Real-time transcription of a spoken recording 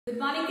Good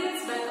morning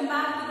kids, welcome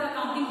back to the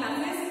accounting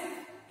classes.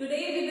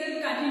 Today we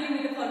will continue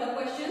with the further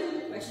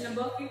question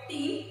number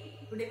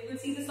 15. Today we will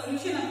see the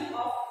solution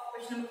of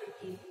question number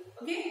 15.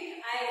 Okay,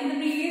 in the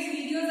previous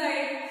videos I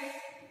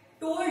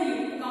told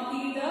you to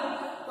complete the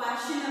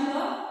question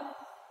number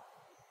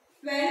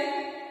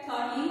 12,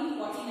 13,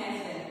 14 as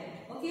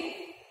well. Okay,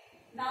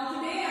 now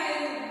today I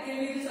will give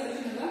you the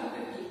solution number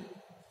 15.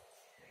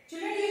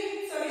 Children, ये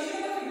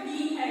solution number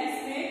 15 है,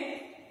 इसमें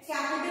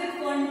capital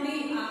fund भी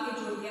आपके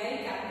जोड़ दिया है.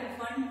 Capital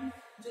fund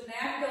जो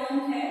नया टर्म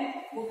है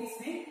वो भी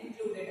इसमें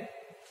इंक्लूडेड है.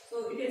 So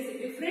it is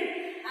different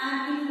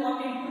and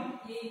important one.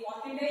 ये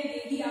इम्पोर्टेंट है, ये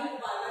भी आपको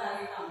बार बार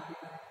आगे काम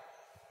करेगा.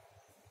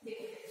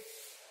 देखिए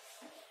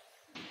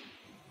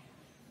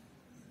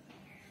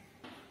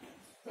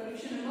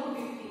solution number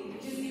 15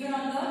 which is given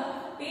on the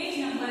page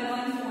number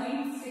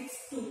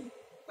 1.62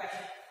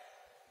 question.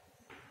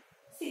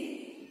 See,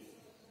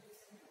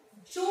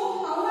 show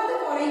how are the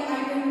following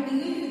items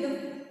deal with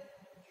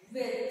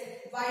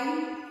while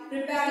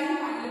preparing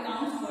final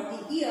accounts for the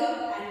year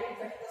ended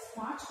 31st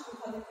March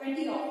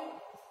 2020 of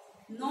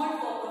not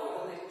for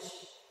knowledge.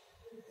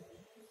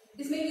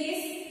 इसमें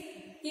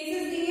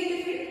cases दिए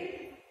different.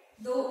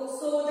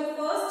 So the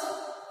first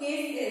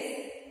case is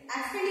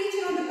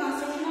expenditure on the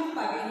construction of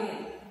pavilion.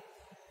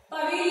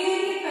 Pavilion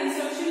के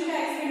construction का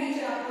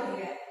expenditure आपको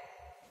दिया है.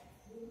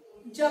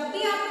 जब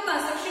भी आपको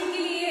construction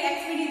के लिए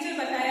expenditure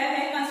बताया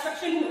है,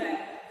 construction हो रहा है,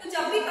 तो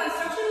जब भी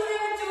construction हो रहा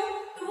है बच्चों,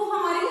 तो वो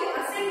हमारे लिए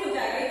असेट हो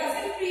जाएगा. एक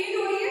असेट क्रिएट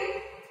हो रही है,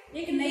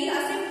 एक नई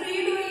असेट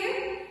क्रिएट हो रही है.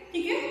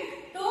 ठीक है,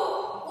 तो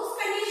उस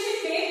कंडीशन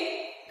में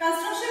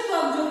कंस्ट्रक्शन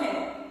वर्क जो है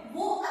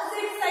वो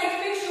असेट साइड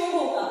पे शो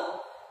होगा.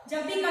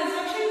 जब भी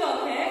कंस्ट्रक्शन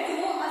वर्क है तो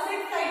वो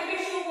असेट साइड पे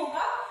शो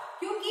होगा,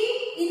 क्योंकि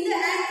इन द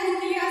एंड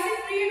उनके लिए असेट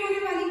क्रिएट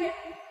होने वाली है.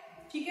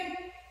 ठीक है,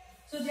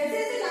 सो जैसे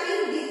जैसे लाइन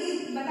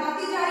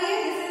बताती जा रही है,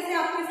 जैसे जैसे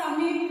आपके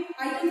सामने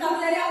आइटम्स आते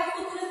जा रहे हैं, आप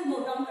उसको तुरंत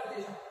नोट डाउन करते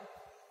जाओ.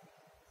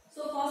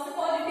 So first of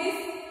all it is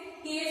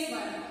case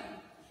 1.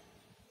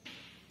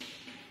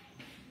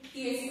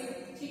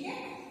 ठीक है,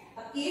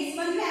 अब केस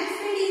 1 में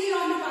expenditure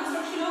on the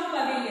construction of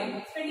pavilion.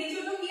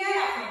 Expenditure तो किया है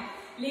आपने,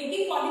 लेकिन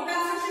for the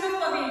construction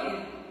of pavilion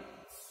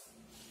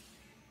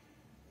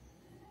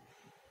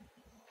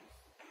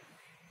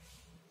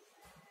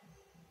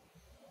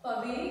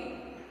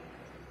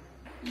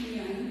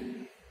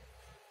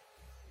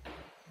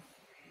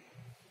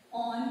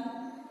on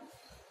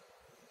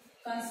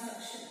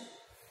construction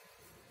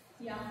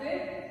या फिर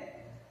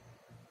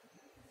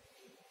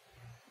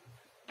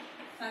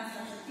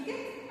कंस्ट्रक्शन. ठीक है,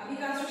 अभी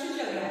कंस्ट्रक्शन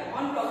चल रहा है,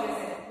 ऑन प्रोग्रेस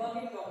है, work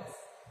in progress.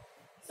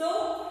 So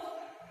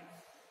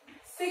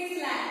 6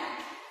 lakh.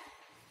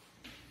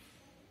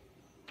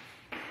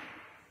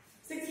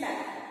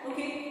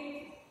 Okay,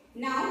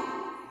 now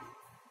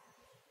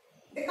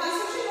the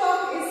construction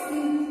work is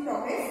in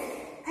progress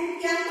and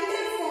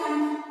capital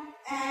fund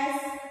as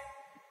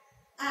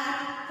at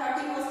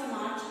 31st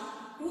March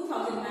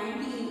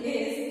 2019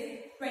 is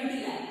 20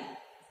 lakh.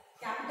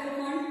 capital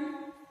fund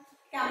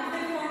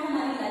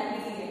हमारी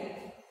लाइब्रेरी है.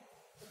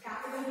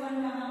 कैपिटल फंड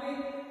कहाँ पे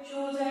शो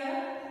हो जाएगा?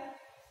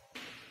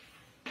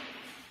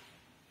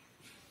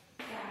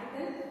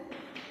 Capital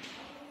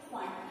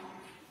fund.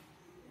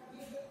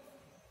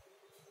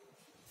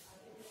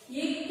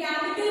 ये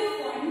capital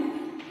fund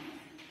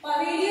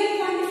pavilion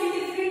fund से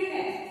different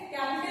है.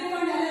 Capital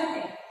fund अलग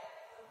है.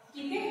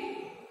 ठीक है,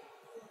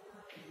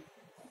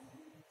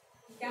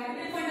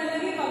 कैपिटल फंड अलग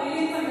है,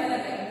 पवेलियन फंड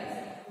अलग है.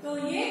 तो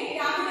ये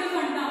कैपिटल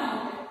फंड का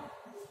अमाउंट है.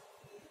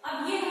 अब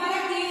ये हमारा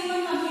केस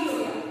 1 कंप्लीट हो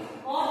गया.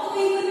 और तो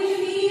कोई इन्फॉर्मेशन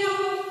नहीं है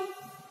आपको,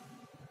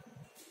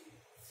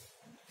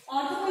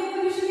 और तो कोई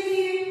इन्फॉर्मेशन नहीं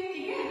है.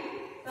 ठीक है,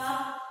 तो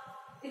आप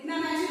इतना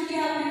मेंशन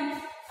किया आपने.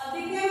 अब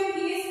देखते हैं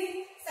केस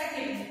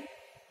सेकंड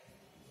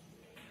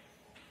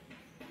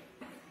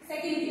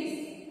केस.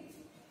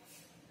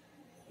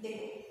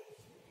 देखो,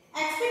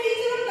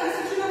 expenditure on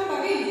construction of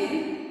pavilion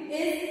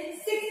is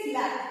 6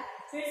 lakh.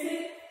 फिर से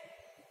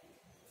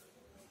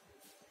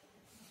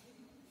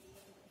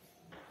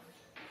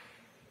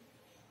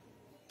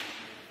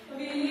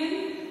pavilion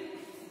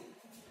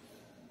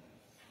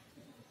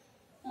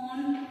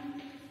on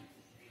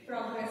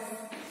progress.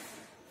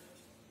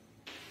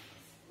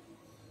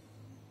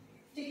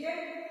 ठीक है,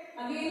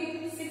 again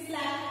 6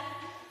 lakh.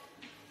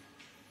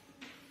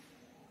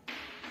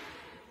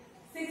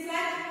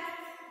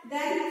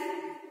 Then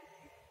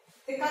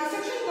the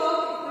construction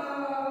work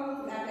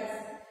that is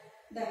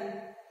done.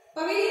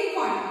 pavilion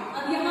fund.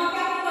 अब यहाँ पे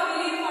आपको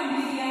pavilion fund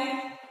भी दिया है.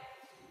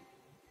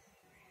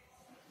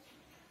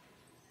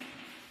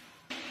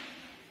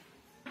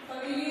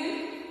 pavilion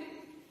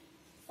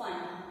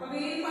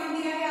fund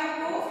दिया है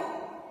आपको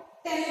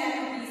 10 लाख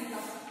रुपीस का.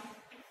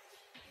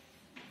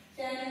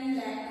 10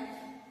 लाख.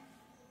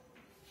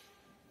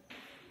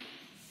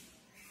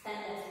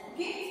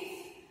 ओके,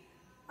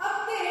 अब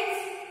किड्स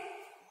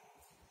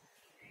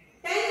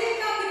 10 लाख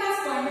का आपके पास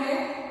फंड है.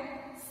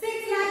 6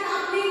 लाख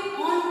आपने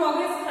ऑन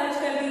प्रोग्रेस खर्च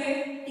कर दिए.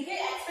 ठीक है,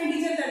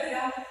 एक्सपेंडिचर कर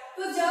दिया.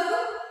 तो जब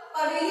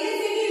पवेलियन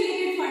से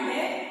रिलेटेड फंड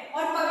है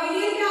और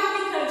पवेलियन में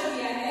आपने खर्च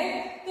किया है,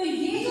 तो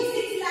ये जो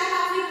 6 लाख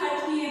आपने खर्च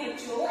किए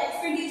बच्चों,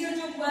 एक्सपेंडिचर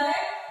जो हुआ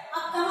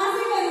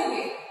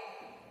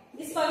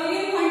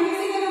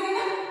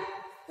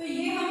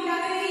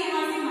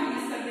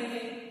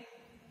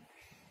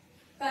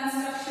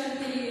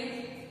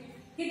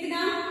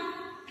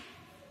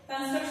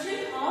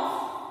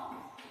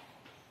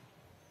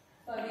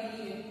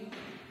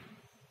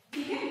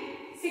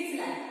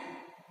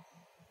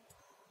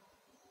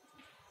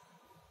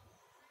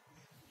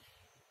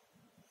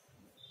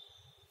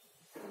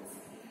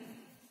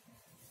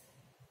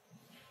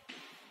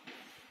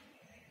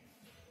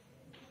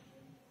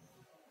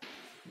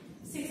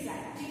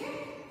लाख, ठीक है।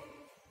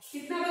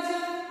 कितना बचा?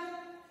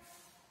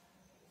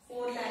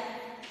 4 lakh.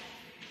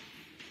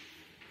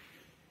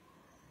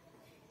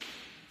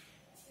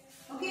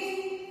 Okay,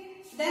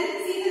 then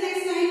see the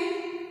next line.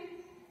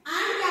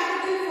 And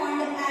capital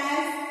fund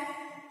as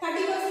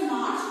 31st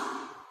March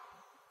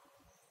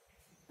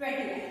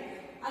 2021.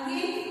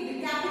 Again, the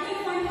capital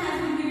fund has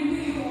been given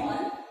to you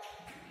all.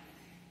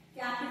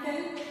 Capital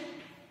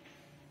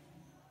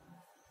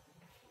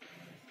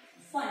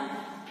fund.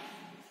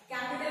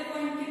 Capital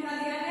fund कितना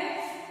दिया है?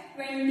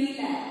 20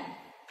 लाख।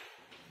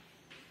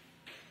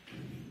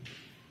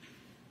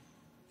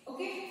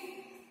 ओके,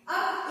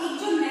 अब एक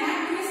जो नया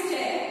ट्विस्ट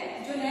है,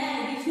 जो नया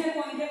एडिशनल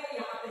पॉइंट है, वो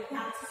यहाँ पे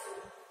ध्यान से सुनो।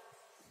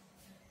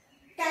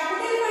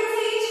 कैपिटल फंड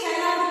से 6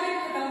 लाख रुपए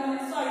खत्म हुए,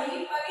 सॉरी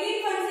पवेलियन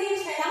फंड से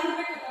 6 लाख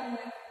रुपए खत्म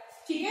हुए,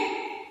 ठीक है।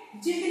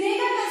 जितने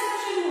का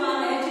कंस्ट्रक्शन हुआ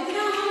है,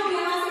 जितना अमाउंट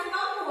यहाँ से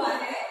कम हुआ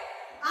है,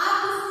 आप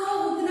उसको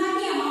उतना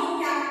ही अमाउंट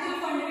कैपिटल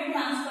फंड में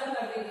ट्रांसफर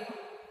कर देंगे।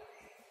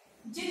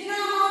 जितना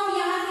अमाउंट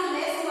यहाँ से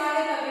लेस हुआ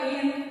है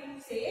पवेलियन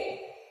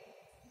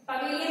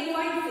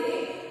फंड से,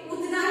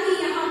 उतना ही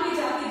यहाँ पे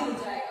जाके जुड़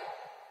जाएगा,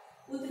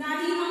 उतना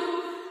ही हम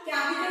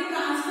कैपिटल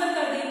ट्रांसफर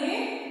कर देंगे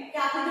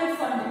कैपिटल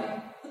फंड में,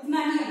 उतना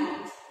ही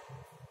amount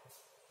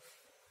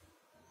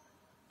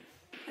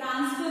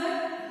transfer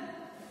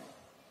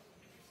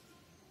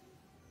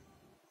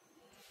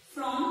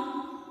from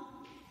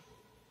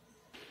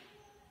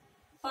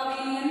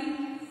pavilion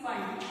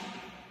fund.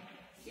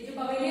 ये जो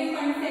पवेलियन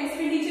फंड से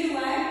एक्सपेंडिचर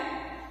हुआ है,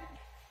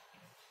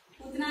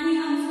 उतना ही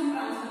हम उसको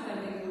ट्रांसफर कर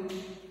देंगे,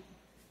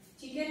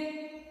 ठीक है।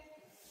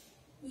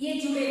 ये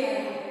जुड़ेगा,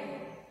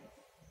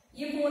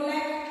 ये 4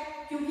 लाख,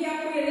 क्योंकि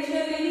आपको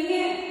एडिशनल लेनी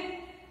है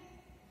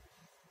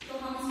तो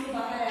हम इसको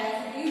बाहर ऐड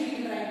करेंगे, we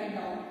will write it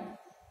down.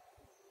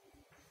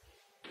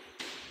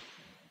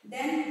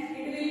 Then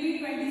it will be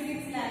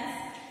 26 lakhs.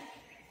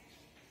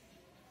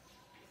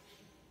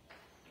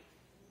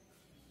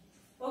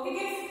 Okay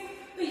kids?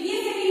 तो ये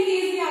सेकंड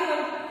फेज भी आपका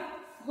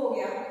हो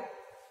गया।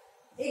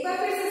 एक बार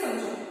फिर से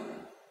समझो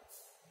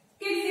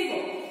किड्स, देखो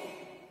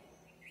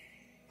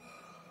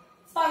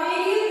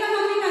पवेलियन का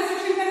हमने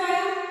कंस्ट्रक्शन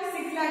करवाया,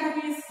 6 लाख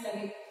रुपीस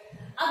लगे।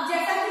 अब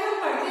जैसा कि हम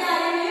पढ़ते आ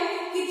रहे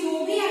हैं कि जो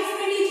भी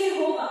एक्सपेंडिचर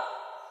होगा,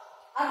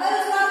 अगर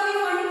उसका कोई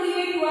फंड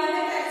क्रिएट हुआ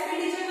है तो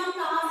एक्सपेंडिचर हम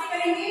कहां से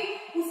करेंगे?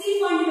 उसी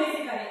फंड में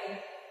से करेंगे।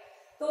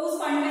 तो उस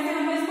फंड में से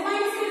हमने इसको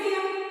माइनस कर दिया।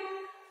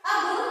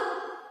 अब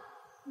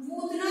वो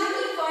उतना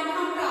ही फंड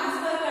हम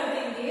ट्रांसफर कर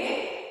देंगे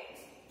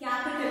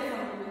कैपिटल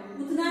फंड में,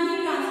 उतना ही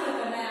ट्रांसफर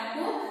करना है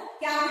आपको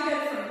कैपिटल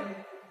फंड में।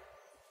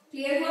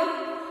 क्लियर हुआ?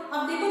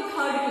 अब देखो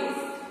थर्ड केस,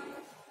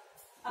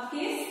 अब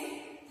case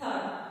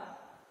third.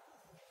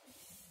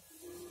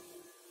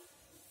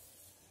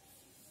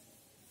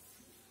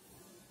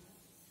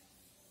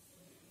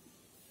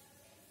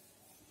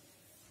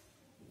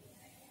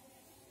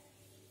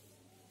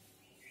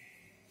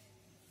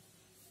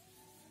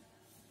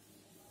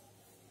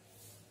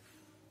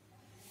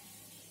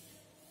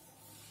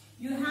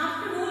 You have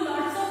to do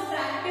lots of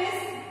practice.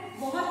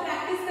 बहुत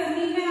प्रैक्टिस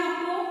करनी है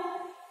आपको,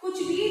 कुछ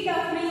भी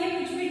टफ नहीं है,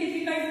 कुछ भी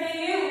डिफिकल्ट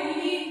नहीं है,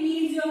 only it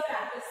needs your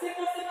practice। सिर्फ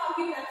और सिर्फ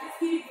आपकी प्रैक्टिस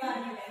की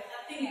रिक्वायरमेंट है,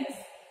 nothing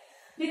else।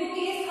 देखो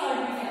केस थर्ड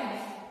में क्या है?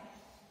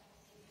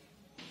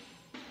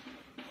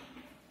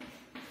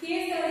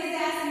 Case third is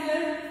as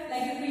similar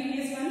like the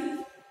previous one.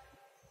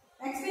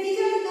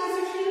 Expenditure on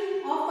construction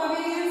of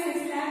pavilion 6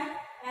 lakh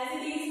as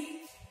it is.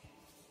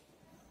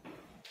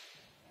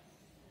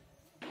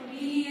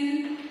 Pavilion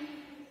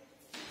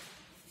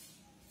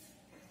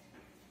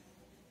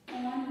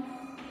on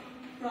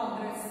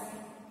progress,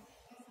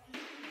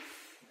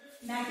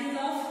 that is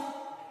of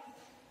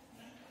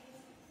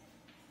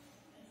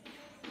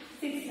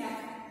 6 lakh,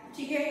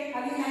 ठीक है।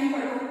 अभी line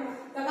पढ़ो।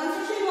 The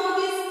construction work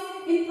is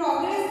in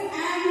progress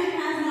and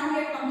has not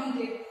yet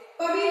completed.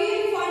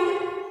 Pavilion fund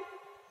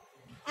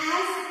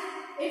as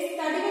its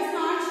 31st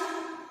March,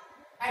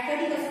 at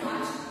 31st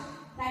March,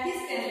 that is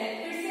 10 lakh।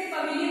 फिर से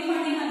pavilion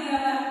fund यहाँ दिया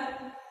हुआ है,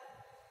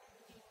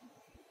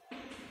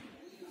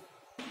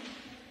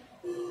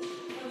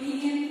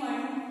 pavilion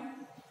fund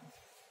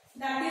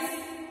that is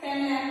 10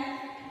 lakh।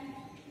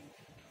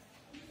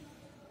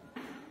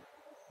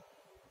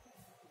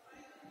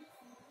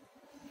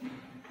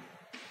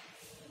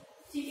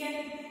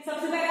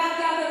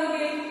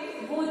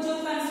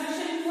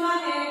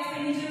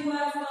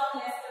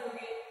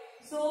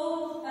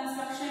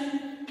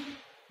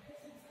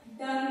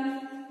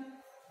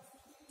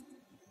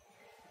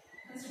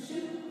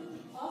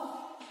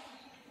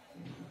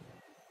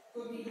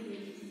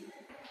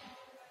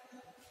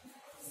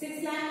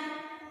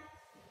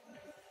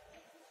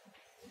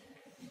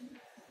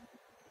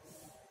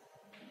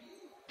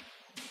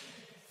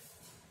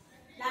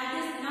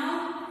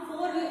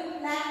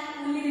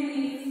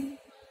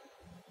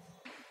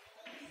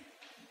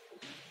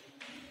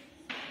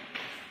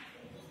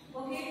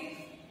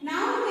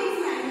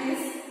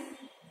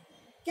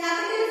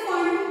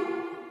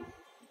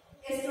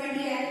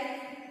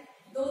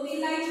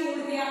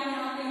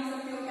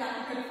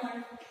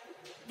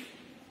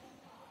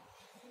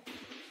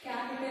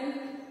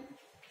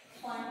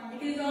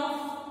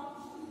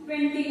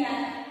 20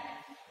 lakh,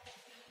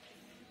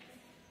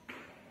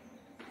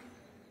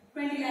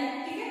 20 lakh,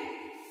 ठीक है.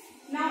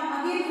 Now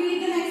again read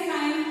the next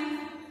line.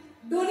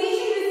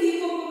 Donation received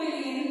for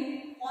pavilion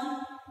on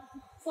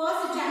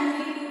 1st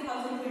January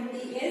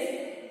 2020 is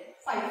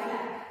 5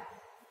 lakh.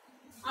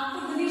 आपको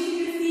donation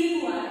receive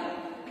हुआ है.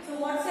 So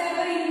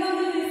whatsoever income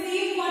you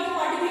receive for a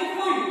particular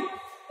fund,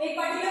 एक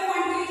particular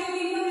fund की जो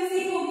income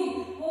receive होगी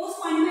वो उस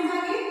fund में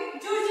जाके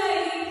जुड़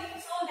जाएगी.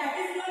 So that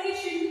is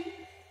donation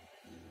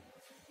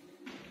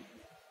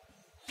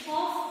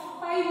of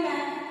 5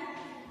 lakh.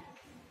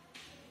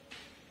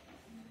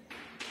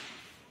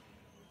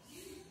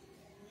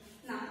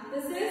 Now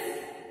this is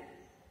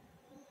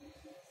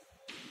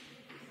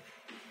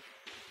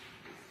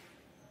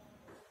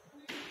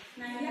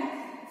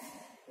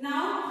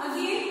now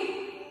again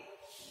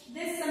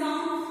this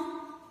amount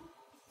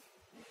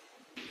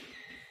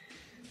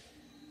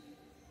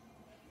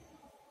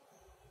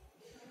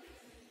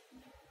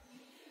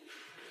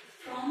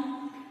from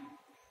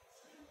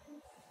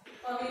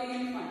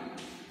pavilion fund.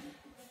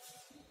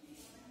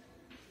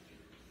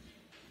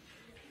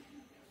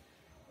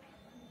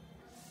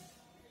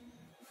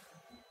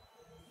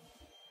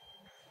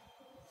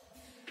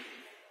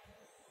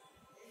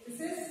 This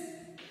is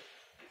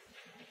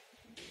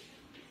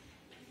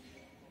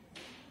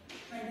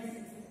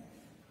 26.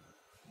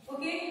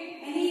 Okay,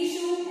 any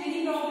issue, any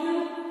problem,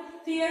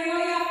 clear हुआ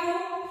है आपको?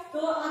 तो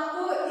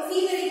आपको इसी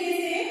तरीके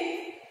से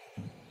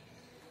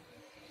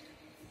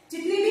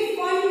जितने भी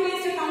फंड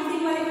बेस्ड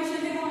अकाउंटिंग वाले क्वेश्चन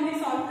थे वो हमने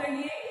सॉल्व कर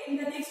लिए. In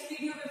the next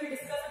video we will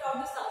discuss about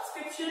the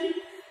subscription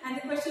and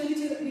the question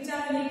which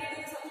are related to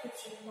the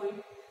subscription point.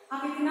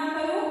 आप इतना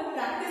करो,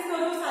 प्रैक्टिस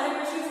करो सारे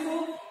क्वेश्चंस को.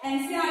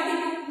 एनसीईआरटी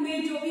बुक में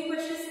जो भी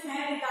क्वेश्चंस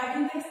हैं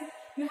regarding this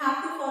you have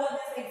to follow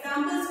this.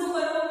 Examples को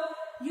करो